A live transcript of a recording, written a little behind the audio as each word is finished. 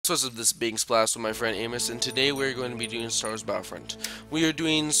What's up, this being Splash with my friend Amos, and today we're going to be doing StarWars Battlefront. We are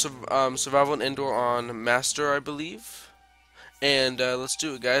doing Survival and Endor on Master, I believe. And let's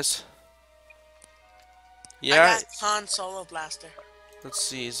do it, guys. I Yeah, got Han Solo Blaster. let's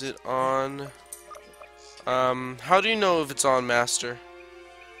see, is it on... how do you know if it's on Master?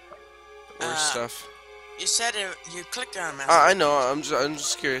 Or stuff? You said you clicked on Master. I know, I'm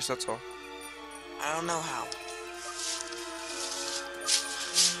just curious, that's all. I don't know how.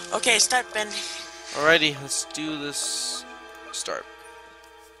 Okay, start, Ben. Alrighty, let's do this. Start.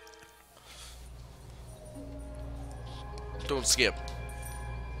 Don't skip. I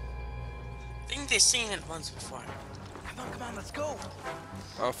think they've seen it once before. Come on, let's go.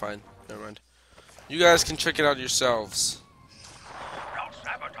 Oh, fine. Never mind. You guys can check it out yourselves. Don't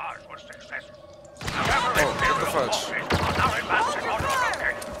sabotage with success. Oh, what the fudge?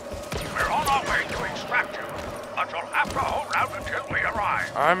 We're on our way to extract you, but you'll have to hold out until we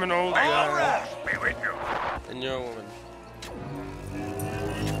arrive. I'm an old guy. Be with you. And you're a woman.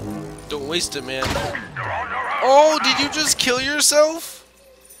 Don't waste it, man. You're on your own. Oh, did you just kill yourself?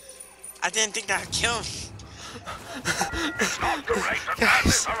 I didn't think that would kill me. It's not too late to turn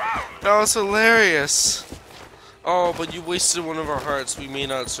this around. That was hilarious. Oh, but you wasted one of our hearts. We may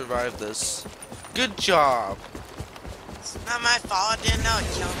not survive this. Good job. It's not my fault. I didn't know it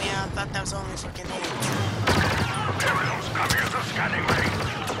killed me. I thought that was only for grenades. Materials coming as a scanning range.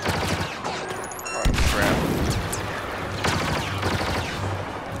 Oh, crap.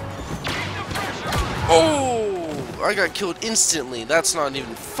 Oh, I got killed instantly. That's not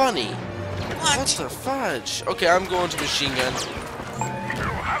even funny. What the fudge? Okay, I'm going to machine gun.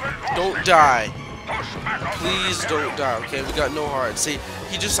 Don't die. Please don't die. Okay, we got no hearts. See,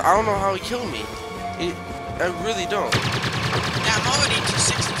 I don't know how he killed me. I really don't. Yeah, I'm already to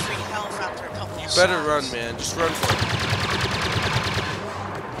 63 health after a couple of Better shots. run, man. Just run for it.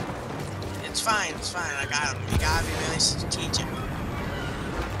 It's fine, it's fine. I got him. You gotta be really strategic.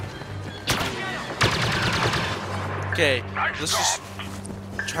 Okay, let's just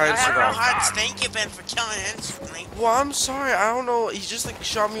try and I have no survive. hearts. Thank you, Ben, for killing instantly. Well, I'm sorry. I don't know. He just like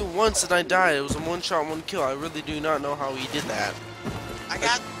shot me once and I died. It was a one shot, one kill. I really do not know how he did that. I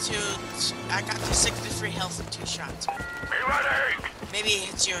got to 63 health in 2 shots. Be ready. Maybe it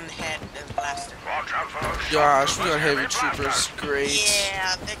hits you in the head and blaster. Watch out for those Gosh, we got heavy troopers. Great.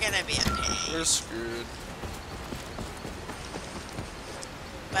 Yeah, they're gonna be a pain. We're screwed.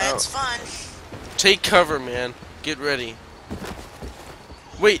 But it's fun. Take cover, man. Get ready.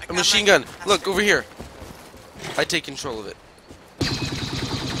 Wait, a machine gun. Look, over here. I take control of it.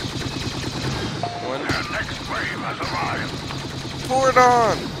 One. The next wave has arrived. Pour it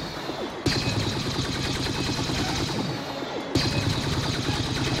on.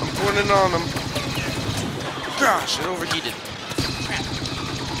 I'm pouring it on him. Gosh, it overheated.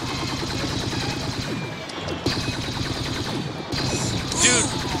 Dude.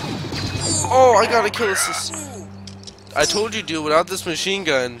 Oh, I got a kill assist. I told you, dude, without this machine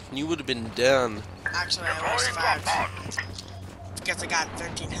gun, you would have been done. Actually, I was 5. Because I got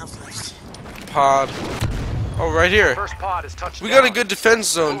 13 health left. Pod. Oh, right here. First pod is touched We down. got a good defense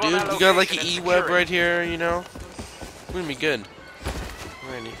zone, Move on dude. that We got like an location and E-web secure it. right here, you know? We're gonna be good.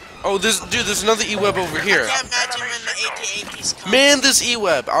 Alrighty. Oh, there's another E-web over here. I can't imagine when the AT-STs come. Man this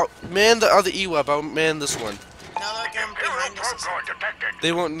E-web. I'll man the other E-web. I'll man this one. No, they're coming behind us. Probe detected.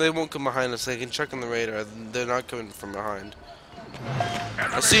 They won't come behind us. They can check on the radar. They're not coming from behind.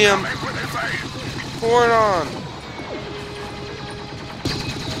 I see him. With his base. Pour it on.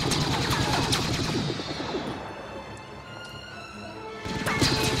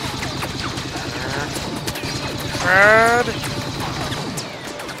 Crad.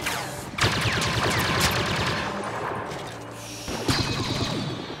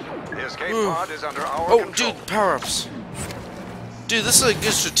 The escape Ooh. pod is under our Oh, control. dude, power-ups. Dude, this is a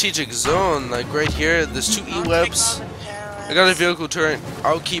good strategic zone. Like right here, there's 2 E-webs. I got a vehicle turret.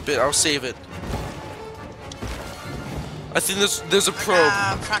 I'll keep it. I'll save it. I think there's a probe.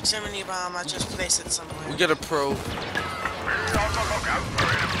 Proximity bomb. I'll just place it somewhere. We got a probe. Be on the lookout for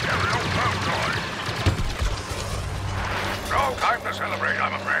an Imperial probe droid. No time to celebrate,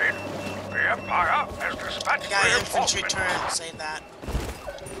 I'm afraid. The Empire has dispatched I got an infantry reinforcements. turret. Say that.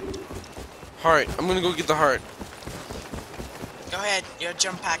 Heart. I'm gonna go get the heart. Go ahead. Your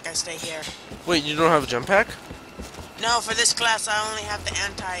jump pack. I stay here. Wait, you don't have a jump pack? No, for this class, I only have the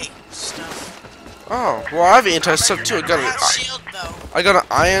anti stuff. Oh, well, I have anti-stuff too. I have shield though. I got an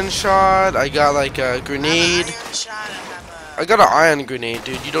iron shot. I got like a grenade. I have an iron shot. I have a. I got an iron grenade,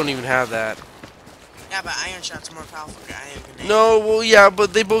 dude. You don't even have that. Yeah, but iron shot's more powerful than iron grenade. No, well, yeah,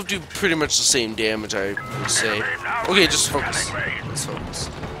 but they both do pretty much the same damage, I would say. Okay, just focus. Let's focus.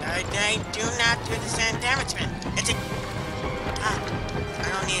 But they do not do the same damage, man. It's a... God, I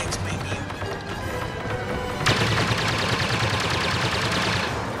don't need to explain to you.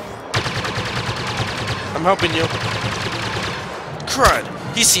 I'm helping you. Crud!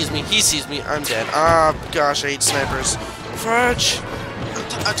 He sees me. He sees me. I'm dead. Ah, gosh, I hate snipers. Fudge!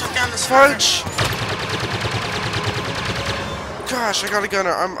 I took down the sniper. Fudge! Gosh, I got a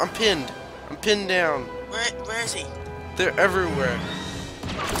gunner. I'm pinned. I'm pinned down. Where is he? They're everywhere.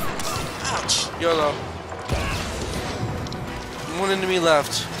 Ouch. YOLO. One enemy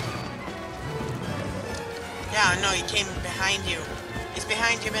left. Yeah, I know, he came behind you. He's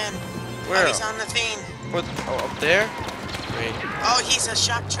behind you, man. Where? Oh, he's on the thing. What? Oh, up there? Wait. Oh, he's a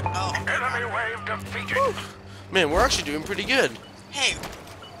shock trooper. Oh. Enemy wave defeated. Man, we're actually doing pretty good. Hey,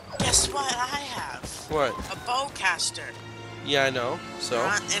 guess what I have? What? A bowcaster. Yeah, I know. So?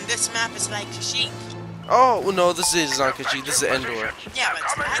 And this map is like Kashyyyk. Oh, well, no, this is not Kashyyyk. This is Endor. Yeah, but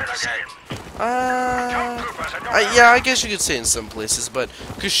it's Coming like in the Kashyyyk. gate. Yeah, I guess you could say in some places, but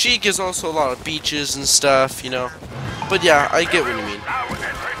Kashyyyk is also a lot of beaches and stuff, you know. But yeah, I get what you mean. Now entering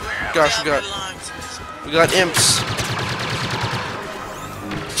the area. Gosh, we got imps.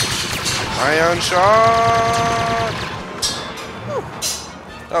 Ion shot. Whew.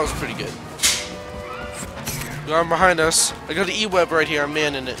 That was pretty good. Got him behind us. I got an E-web right here. I'm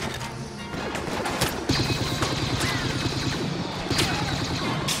manning it.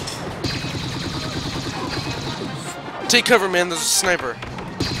 Take cover, man. There's a sniper.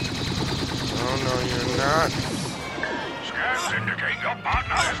 Oh no, you're not. Scans indicate your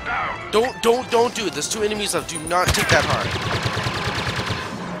partner is down. Don't do it. There's 2 enemies left. Do not take that hard.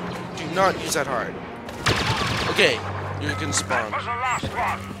 Do not use that hard. Okay, you can spawn. Was the last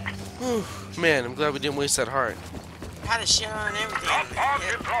one. Whew. Man, I'm glad we didn't waste that heart. Had a shield and everything. Bomb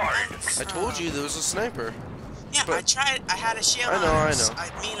deployed. I told you there was a sniper. Yeah, but- I tried. I had a shield I know, on. I know. I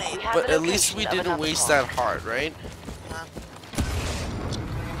meleeed. But at least we didn't waste that heart, right?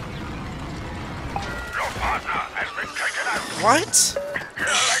 Your partner has been taken out. What? Here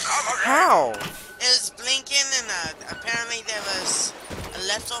they come again. How? It was blinking, and apparently there was a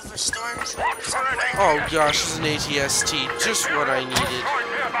leftover stormtrooper Watch for an somewhere. Oh gosh, it's an AT-ST. Just what I needed. Right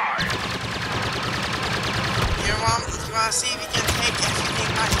nearby. You want to see if you can take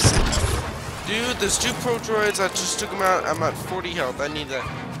everything by yourself? Dude, there's 2 pro droids. I just took them out. I'm at 40 health. I need to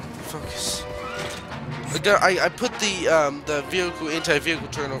focus. I put the vehicle anti-vehicle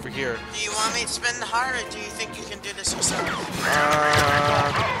turn over here. Do you want me to spend the heart, or do you think you can do this yourself?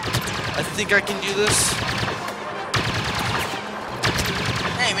 I think I can do this.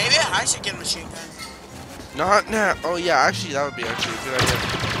 Hey, maybe I should get a machine gun. Not now. Oh yeah, actually that would be actually a good idea.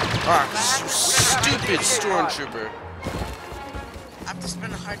 Ah, stupid stormtrooper. I have to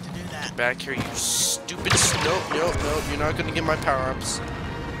spend a heart to do that. Back here, you stupid. Nope. You're not gonna get my power-ups.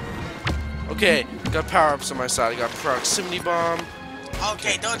 Okay, got power-ups on my side. I got proximity bomb.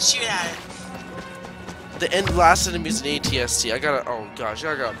 Okay, don't shoot at it. The last enemy is an AT-ST. I got a. Oh gosh,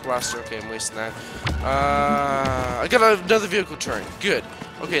 I got a blaster. Okay, I'm wasting that. I got another vehicle turn. Good.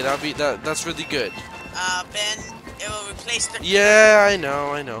 Okay, that's really good. Ben, it will replace the... Yeah, I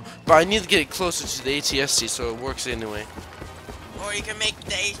know. But I need to get it closer to the AT-ST so it works anyway. Or you can make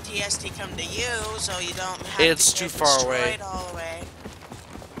the AT-ST come to you, so you don't have It's to too get far away. destroyed all the way.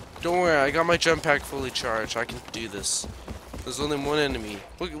 Don't worry, I got my jump pack fully charged. I can do this. There's only 1 enemy.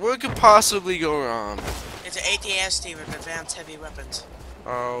 What could possibly go wrong? It's an AT-ST with advanced heavy weapons.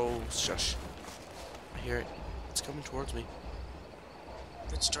 Oh, shush. I hear it. It's coming towards me.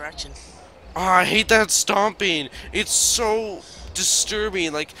 Which direction? Oh, I hate that stomping. It's so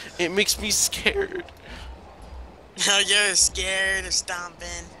disturbing. Like, it makes me scared. You're scared of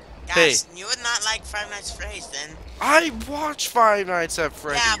stomping. Hey. Guys, you would not like Five Nights at Freddy's then. I watch Five Nights at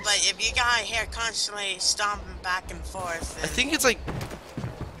Freddy's. Yeah, but if you got here constantly stomping back and forth, then... I think it's like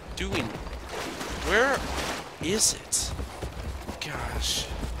doing. Where is it? Gosh,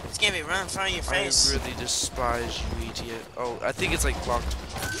 it's gonna be right in front of your face. I really despise you, idiot. Oh, I think it's like blocked.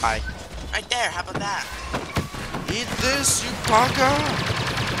 Hi. Right there, how about that? Eat this, you bugger!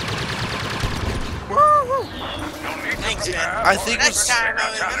 Woo! Thanks, man. I think Next it's. time,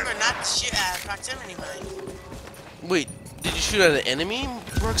 remember not to shoot at proximity mine. Wait, did you shoot at an enemy,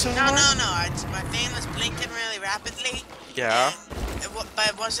 Roxanne? No. My thing was blinking really rapidly. Yeah. But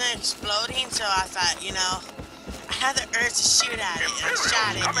it wasn't exploding, so I thought, you know, I had the urge to shoot at it, and I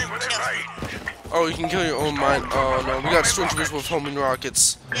shot it, and it killed me. Oh, you can kill your own mine. Oh no, we got stormtroopers with homing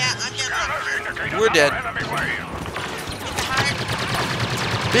rockets. Yeah, I'm gonna We're dead. Enemy wave. get the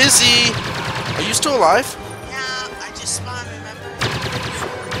heart. Busy. Are you still alive? Yeah, I just spawned, remember?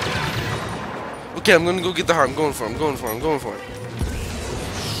 Okay, I'm gonna go get the heart. I'm going for it.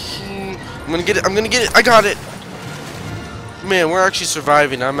 gonna get it. I'm gonna get it. I got it. Man, we're actually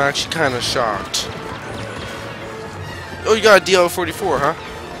surviving. I'm actually kind of shocked. Oh, you got a DL-44, huh?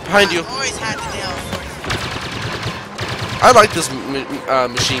 Behind you. I've always had the deal. I like this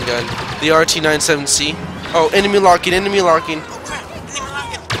machine gun. The RT-97C. Oh, enemy locking. Enemy locking. Oh crap! I didn't even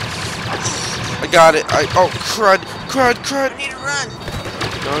lock it. I got it. Oh, crud. Crud. I Crud. need to run.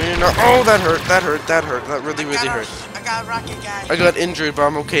 No, you're not. Oh, that hurt. That hurt. That hurt. That really, really hurt. I got a rocket guy. I got injured, but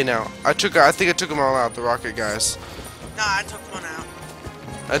I'm okay now. I think I took them all out, the rocket guys. No, I took one out.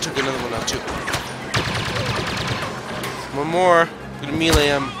 I took another one out too. One more. I'm gonna melee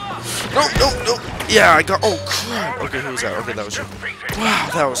him. No, no, no. Yeah, I got. Oh crap. Okay, who was that? Okay, that was you. Wow,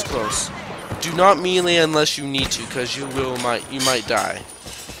 that was close. Do not melee unless you need to, cause you might die.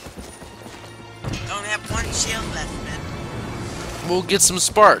 Don't have one shield left, man. We'll get some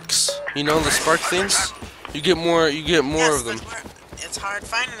sparks. You know the spark things. You get more. You get more Yes, of them. it's hard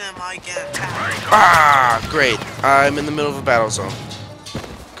finding them while you get attacked. Ah, great. I'm in the middle of a battle zone.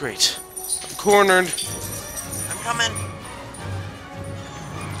 Great. I'm cornered. I'm coming.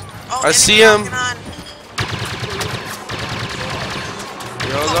 Oh, I see him. On.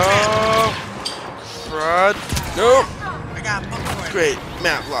 YOLO. Crud. Nope. I got a book for it. Great.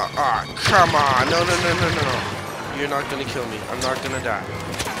 Map lock. Ah, come on. No, no, no, no, no, no. You're not gonna kill me. I'm not gonna die.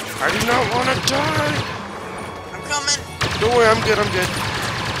 I do not want to die. I'm coming. Don't worry. I'm good. I'm good.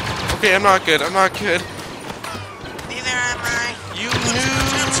 Okay, I'm not good. I'm not good. Neither am I. You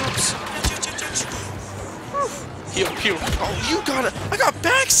noobs. Heal, heal. Oh, you got it. I got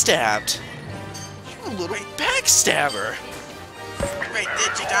backstabbed. You little backstabber. Wait,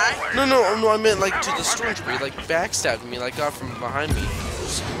 did you die? No, no, no. I meant like to the stormtrooper. He like backstabbed me. Like got from behind me.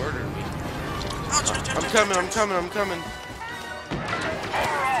 Just murdered me. Oh, I'm coming. I'm coming. I'm coming.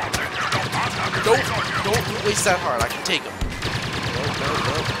 Don't waste that heart. I can take him.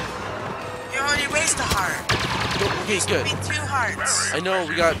 You already wasted a heart. Okay, good. Be 2 hearts. I know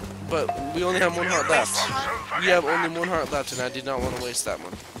but we only have 1 heart left. We have only 1 heart left, and I did not want to waste that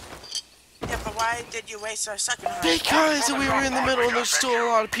one. Yeah, but why did you waste our second heart? Because we were in the middle, and there's still a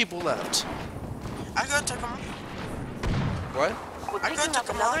lot of people left. I go took them. What? We're I picking got up to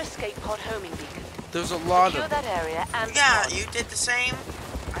come another on. escape pod homing beacon. There's a lot Secure of. that area and Yeah, beyond. you did the same.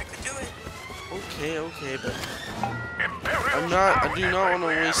 I could do it. Okay, but I do not want to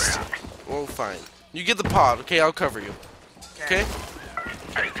waste. Well, fine. You get the pod, okay? I'll cover you. Okay?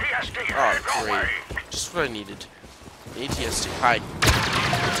 AT-ST Oh, heading our great. way. Just what I needed. AT-ST. Hide.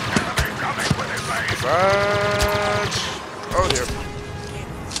 Fudge. Oh, dear.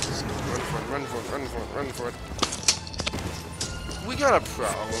 Run for it. We got a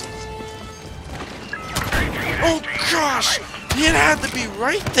problem. Oh, gosh! It had to be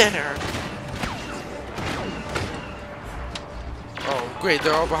right there. Oh, great.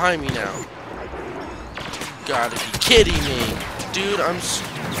 They're all behind me now. You gotta be kidding me. Dude, I'm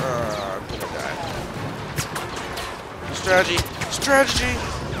gonna die. Strategy!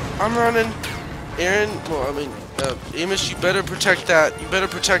 I'm running. Aaron, well, I mean, Amos, you better protect that. You better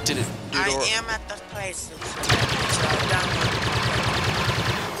protect it, dude. I am at the place. So down.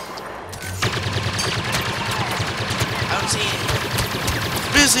 I don't see it.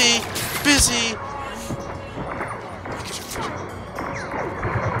 Busy!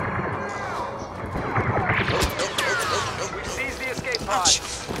 We've seized the escape pod. Ouch.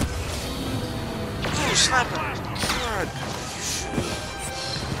 Ooh, sniper. God.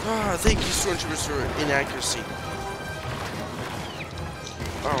 Ah, thank you, Stormtroopers, for inaccuracy.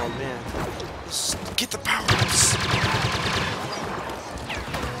 Oh, man. Let's get the power-ups.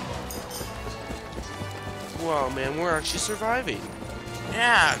 Wow, man, we're actually surviving.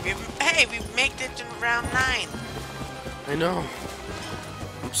 Yeah, we made it to round 9. I know.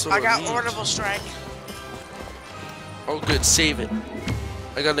 I'm so I got relieved. orbital strike. Oh, good. Save it.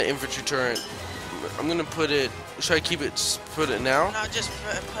 I got an infantry turret. I'm gonna put it. Should I keep it? Put it now? No, just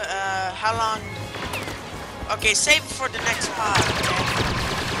put, how long? Okay, save it for the next pod, okay?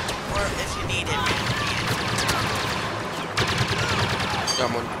 Or if you need it.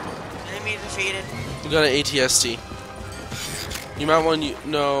 Got one. Enemy defeated. We got an AT-ST. You might want to.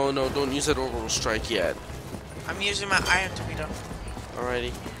 No, don't use that orbital strike yet. I'm using my iron torpedo.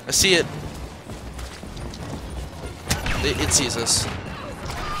 Alrighty. I see it. It sees us.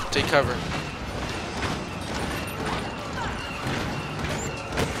 Take cover.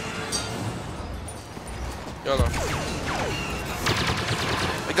 YOLO.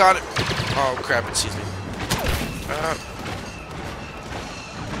 I got it. Oh crap, it sees me.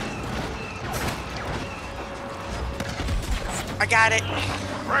 I got it.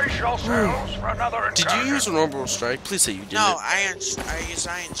 Brace yourselves for another Did you use an orbital strike? Please say you did. No, I use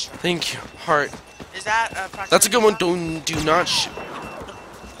iron strike. Thank you. Heart. Is that a proximity That's a good one. bomb? Do not shoot.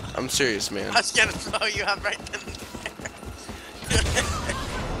 I'm serious, man. I was gonna blow you up right then. Here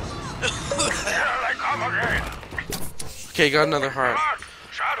they come again. Okay, got another heart.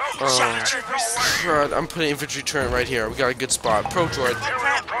 Shadows. Crud, I'm putting infantry turret right here. We got a good spot. Pro droid.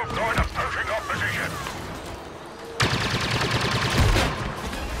 Imperial probe droid approaching your position.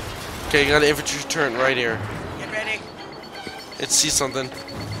 Okay, got an infantry turret right here. Get ready. It sees something.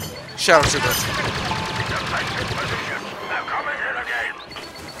 Shadow trooper. Defensive positions. They're coming in again.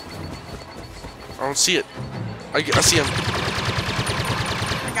 I don't see it. I see him.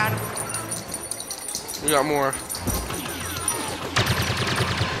 I got him. We got more.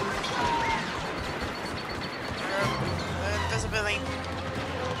 Invisibility.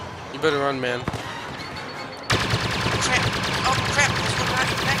 You better run, man. Crap. Oh crap, there's one right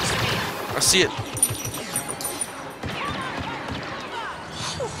next to me. I see it.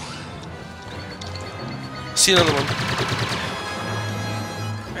 See another one.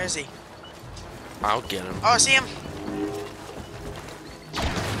 Where is he? I'll get him. Oh, I see him.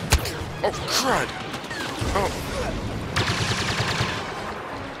 Oh, crud. Oh.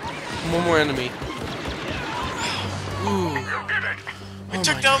 One more enemy. Ooh. We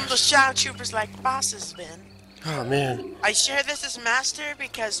took down the shadow troopers like bosses, Ben. Oh man. I share this as master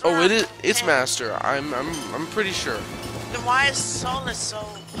because. Oh, it is. It's master. I'm pretty sure. Then why is Solus so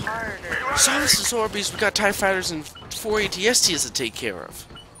hard? Solus is hard because we got TIE fighters and 4 AT-STs to take care of.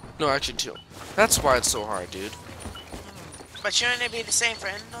 No, actually 2. That's why it's so hard, dude. But shouldn't it be the same for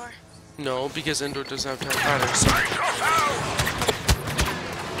Endor? No, because Endor doesn't have TIE fighters.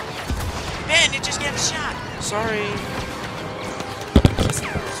 Ben, you just get shot. Sorry.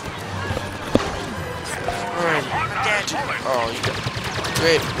 Alright. I'm dead. Oh, you got.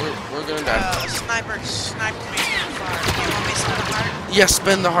 Great. We're gonna die. Sniper sniped me from far. You want me to spin the heart? Yes,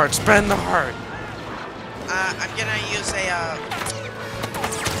 spend the heart. Spend the heart. I'm gonna use a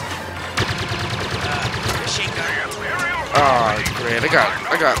machine gun. Ah, great. I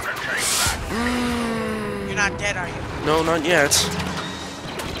got. You're not dead, are you? No, not yet.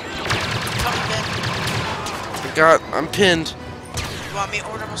 Come on, Ben. I'm pinned. You want me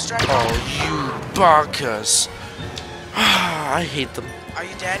orbital strike? Oh, you bakas. I hate them. Are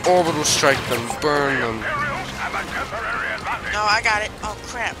you dead? Orbital strike them. Burn them. No, I got it. Oh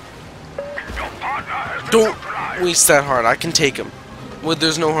crap. Don't waste that heart. I can take him. Well,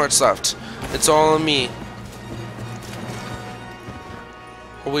 there's no hearts left. It's all on me.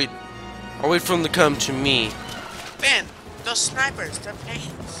 I'll wait for them to come to me. Ben, those snipers, they're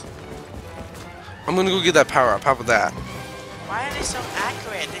pains. I'm gonna go get that power up. How about that? Why are they so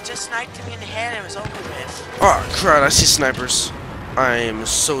accurate? They just sniped me in the head and it was over with. Oh, crud. I see snipers. I am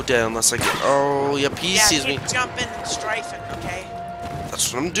so dead unless I get... Oh, yep, he sees me. Keep jumping and strafing, okay?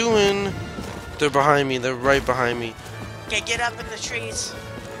 That's what I'm doing. They're behind me. They're right behind me. Okay, get up in the trees.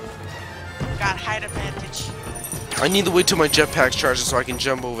 Got height advantage. I need to wait till my jetpack charges so I can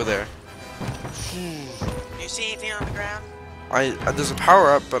jump over there. Do you see anything on the ground? There's a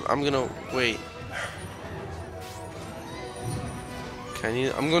power up, but I'm gonna wait.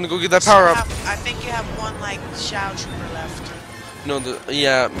 Okay, I'm gonna go get that power up. I think you have one like shadow trooper left. No,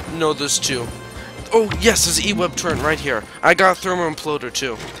 no, there's 2. Oh yes, there's an E-web turret right here. I got thermal imploder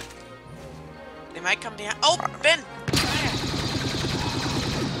too. They might come behind. Oh, Ben!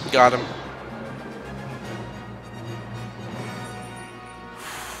 Got him.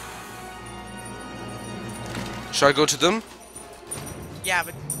 Should I go to them? Yeah,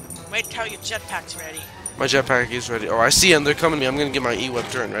 but wait till your jetpack's ready. My jetpack is ready. Oh, I see them. They're coming to me. I'm gonna get my E-web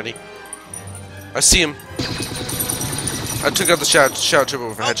turret ready. I see him. I took out the shadow trooper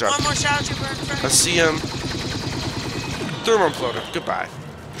with a headshot. One more shadow trooper in front. I see him. Thermal imploder. Goodbye.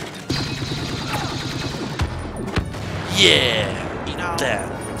 Yeah. Eat that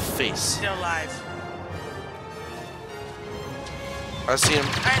in your face. Still alive. I see him.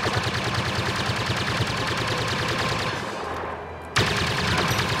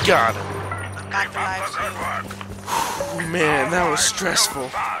 Got him. I'm back alive too. Oh, man, that was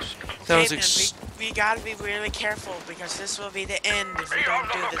stressful. That was we gotta be really careful because this will be the end if we don't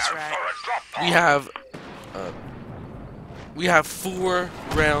do this right. We have 4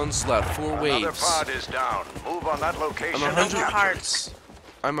 rounds left, 4 waves. Another pod is down. Move on that location. I'm 100 hearts.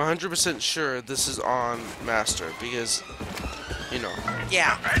 I'm 100% sure this is on Master because, you know.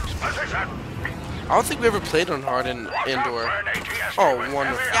 Yeah. I don't think we ever played on hard in Endor. Oh,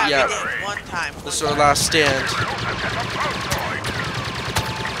 wonderful. Yeah, we did one time. This is our last stand.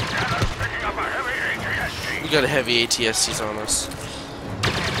 We got a heavy AT-STs on us.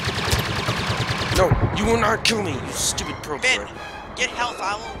 No, you will not kill me, you stupid pro Ben, player. get health.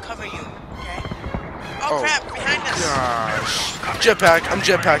 I will cover you. Okay. Oh crap! Behind us. Gosh. Jetpack. I'm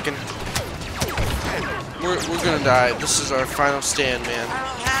jetpacking. We're gonna die. This is our final stand, man. I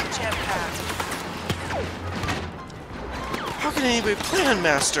don't have jetpack. How can anybody play on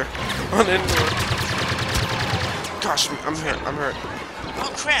Master on Endor? Gosh, I'm hurt. I'm hurt.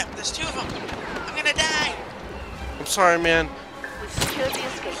 Oh crap! There's two of them. I'm gonna die. I'm sorry, man. Secure the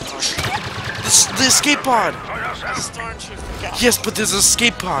escape pod. The escape pod. The stormtrooper got Yes, but there's an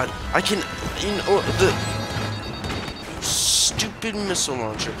escape pod. I can, you know, the stupid missile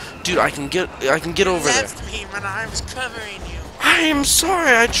launcher, dude. I can get over there. That's me, man. I was covering you. I am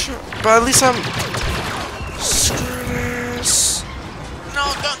sorry. But at least I'm. Screw this.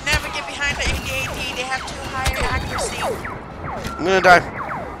 No, don't never get behind the AT-STs. They have too higher accuracy. I'm gonna die.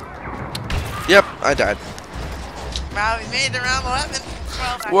 Yep, I died. Wow, we made it around 11,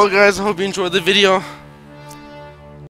 12. Well, guys, I hope you enjoyed the video.